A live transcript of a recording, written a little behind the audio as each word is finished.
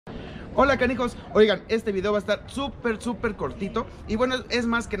Hola canijos, oigan, este video va a estar súper cortito y bueno, es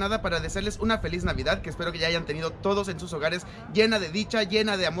más que nada para desearles una feliz Navidad que espero que ya hayan tenido todos en sus hogares, llena de dicha,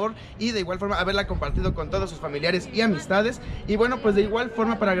 llena de amor y de igual forma haberla compartido con todos sus familiares y amistades. Y bueno, pues de igual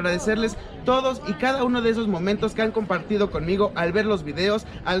forma para agradecerles todos y cada uno de esos momentos que han compartido conmigo al ver los videos,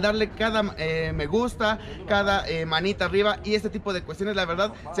 al darle cada me gusta, cada manita arriba y este tipo de cuestiones. La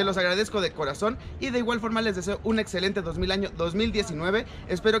verdad se los agradezco de corazón y de igual forma les deseo un excelente 2019.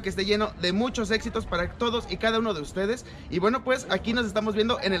 Espero que esté lleno de muchos éxitos para todos y cada uno de ustedes. Y bueno, pues aquí nos estamos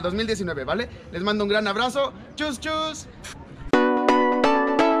viendo en el 2019, ¿vale? Les mando un gran abrazo. ¡Chus, chus!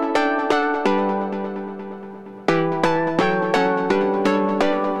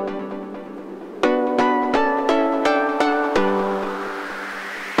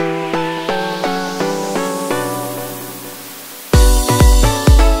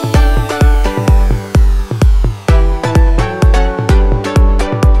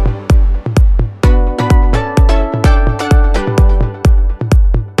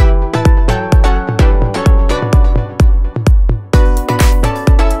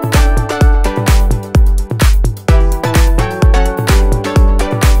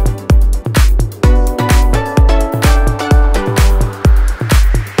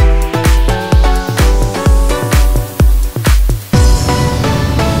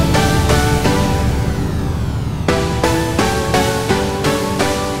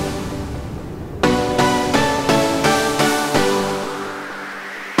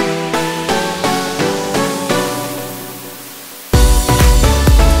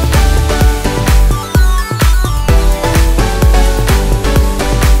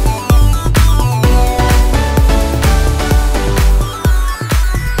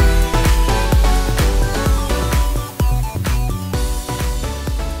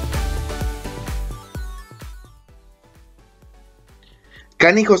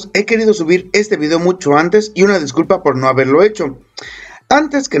 Canijos, he querido subir este video mucho antes y una disculpa por no haberlo hecho.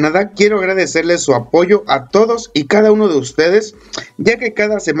 Antes que nada, quiero agradecerles su apoyo a todos y cada uno de ustedes, ya que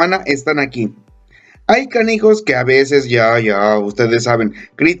cada semana están aquí. Hay canijos que a veces, ustedes saben,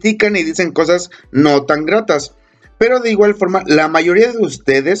 critican y dicen cosas no tan gratas. Pero de igual forma, la mayoría de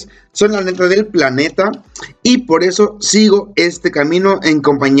ustedes son la neta del planeta y por eso sigo este camino en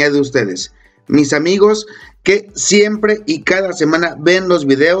compañía de ustedes. Mis amigos que siempre y cada semana ven los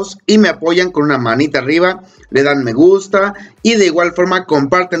videos y me apoyan con una manita arriba, le dan me gusta y de igual forma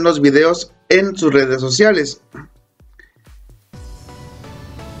comparten los videos en sus redes sociales.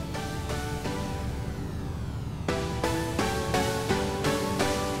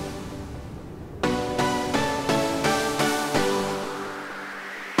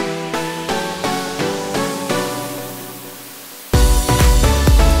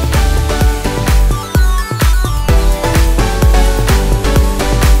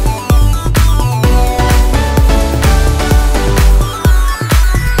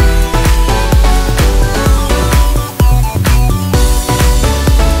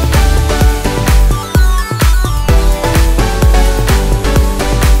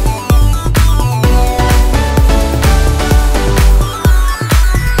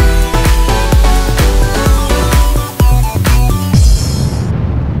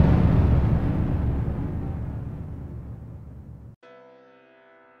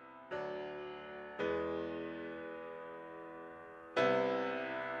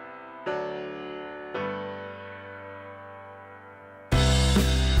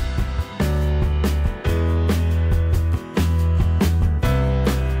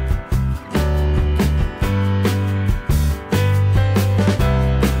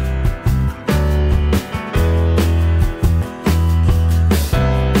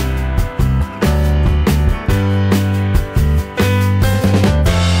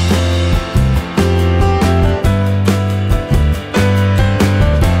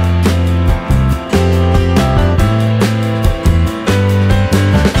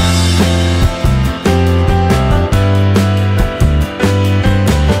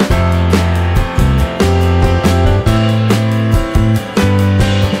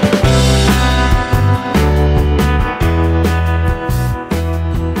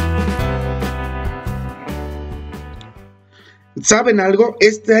 ¿Saben algo?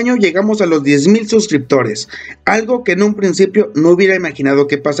 Este año llegamos a los 10,000 suscriptores, algo que en un principio no hubiera imaginado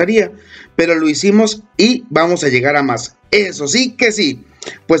que pasaría, pero lo hicimos y vamos a llegar a más. Eso sí que sí,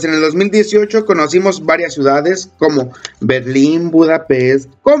 pues en el 2018 conocimos varias ciudades como Berlín, Budapest,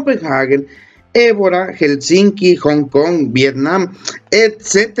 Copenhague, Évora, Helsinki, Hong Kong, Vietnam,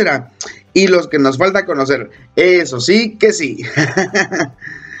 etcétera. Y los que nos falta conocer, eso sí que sí.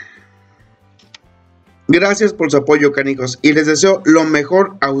 Gracias por su apoyo, canijos, y les deseo lo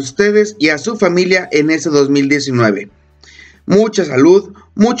mejor a ustedes y a su familia en este 2019. Mucha salud,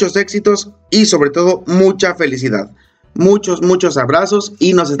 muchos éxitos y sobre todo mucha felicidad. Muchos abrazos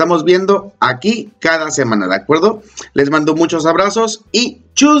y nos estamos viendo aquí cada semana, ¿de acuerdo? Les mando muchos abrazos y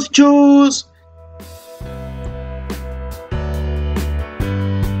chus chus.